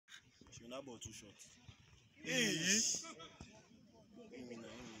That ball too short. Hey.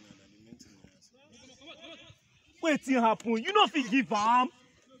 Wetin happen? You no fit give am.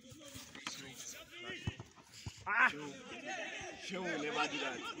 Sean will never do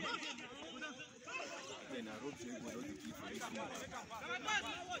that.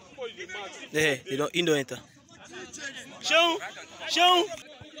 Hey, you don't enter. Sean.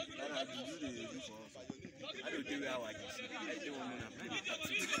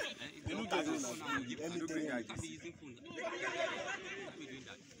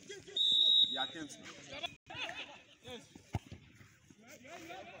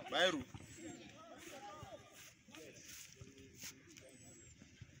 Bayru.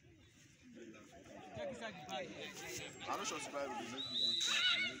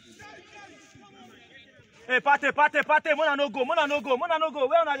 Hey, Pate, Mona no go.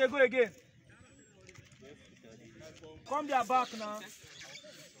 Where una dey go again? Come their back now.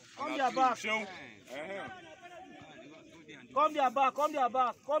 Come their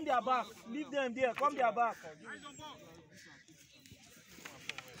back. Leave them there. Come their back.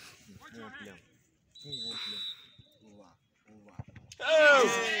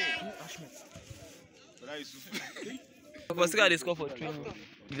 Pascal they score for 3.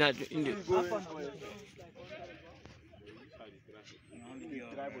 In the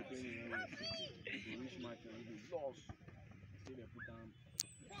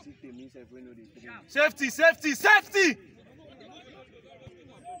Safety!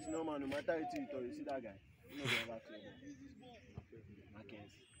 No man, no matter it, you see that guy. You know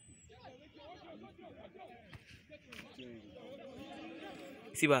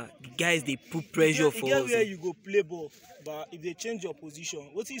see, but the guys they put pressure for us. Where you go play ball, but if they change your position,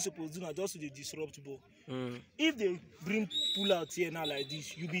 what you supposed to do now just to disrupt ball. If they pull out here now like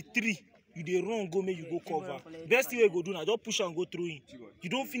this, you be 3. You dey run go make you go cover. Best thing you go do now, just push and go through in. You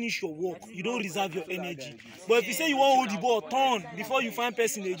don't finish your work. You don't reserve your energy. But if you say you want to hold the ball, turn before you find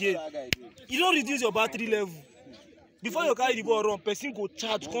person again. You don't reduce your battery level. Before you carry the ball run, person go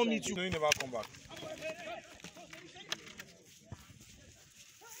charge, come meet you. You never come back.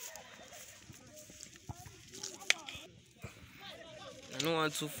 I don't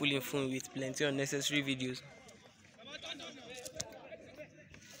want to fool in phone with plenty of unnecessary videos.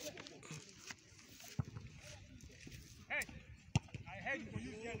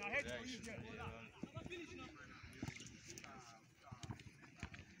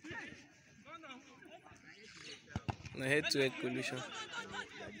 Head-to-head collision.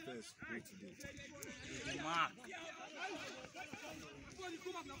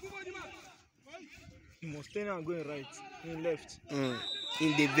 You must turn and going right, in left.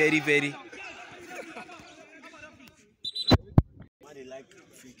 In the very. They like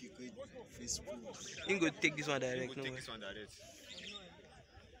free kick face pull. You go take this one direct. Take this one direct.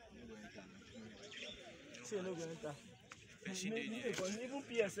 Say no go enter. Even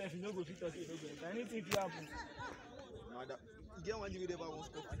PSF, you no go fit us. Anything fit happen. You get one never wants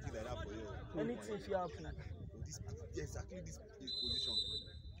to like that for you. Anything fit happen. Exactly this position.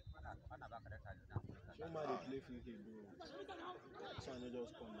 Somebody play free kick, bro. So I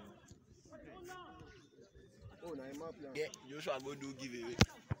just come in. Oh, now I'm up now. Yeah, Joshua go do give away.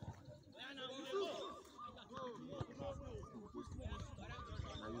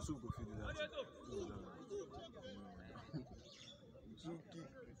 Now Yusuf go fit do that.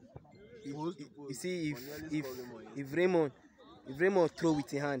 You see, if Raymond throw with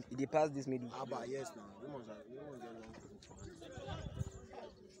his hand, he pass this middle. But yes, now Raymond get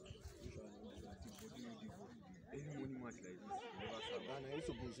any money match like this, never start. And I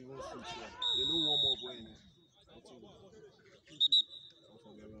suppose even switch here. They don't warm up when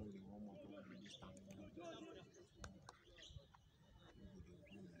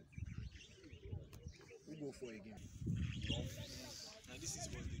we go for again. Now this is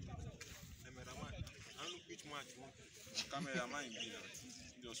what they do. Cameraman, I don't know which match one. Cameraman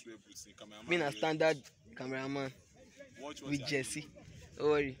just wear boots. Cameraman. Being a standard cameraman with Jesse. Don't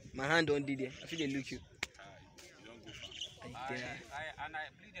worry, my hand don't do there. I feel they look you. You don't go far. And I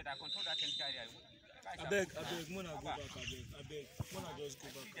pleaded, I control that carrier. I beg, Mona go back, I beg. Mona just go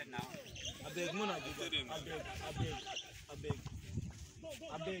back. I beg, Mona go back.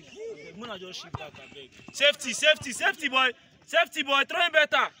 I beg. Mona just shift back, I beg. Safety, boy. Throw him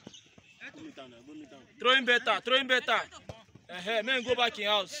better. Throw him better. Man, go back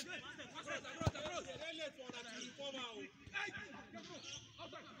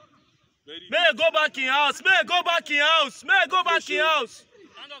in house. May go back in house. Stand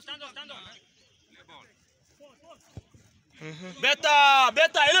up.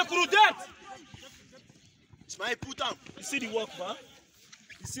 Better. Ele crew that. Smile, put down. You see the work, man?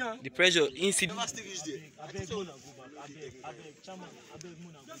 The pressure inside. Abeg, Mona, go back. Abeg, Chairman, abeg,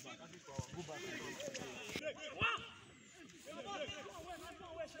 Mona, go back. Go back.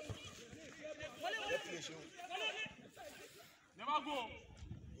 Never go.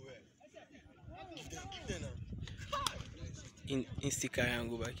 In stick carry and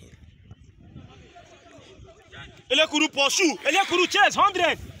go back in. Elekuru pursue. Elekuru chase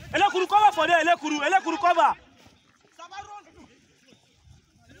 100. Elekuru cover for there. Elekuru cover.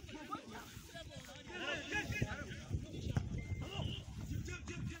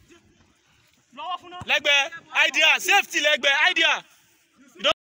 Legbe idea safety legbe idea.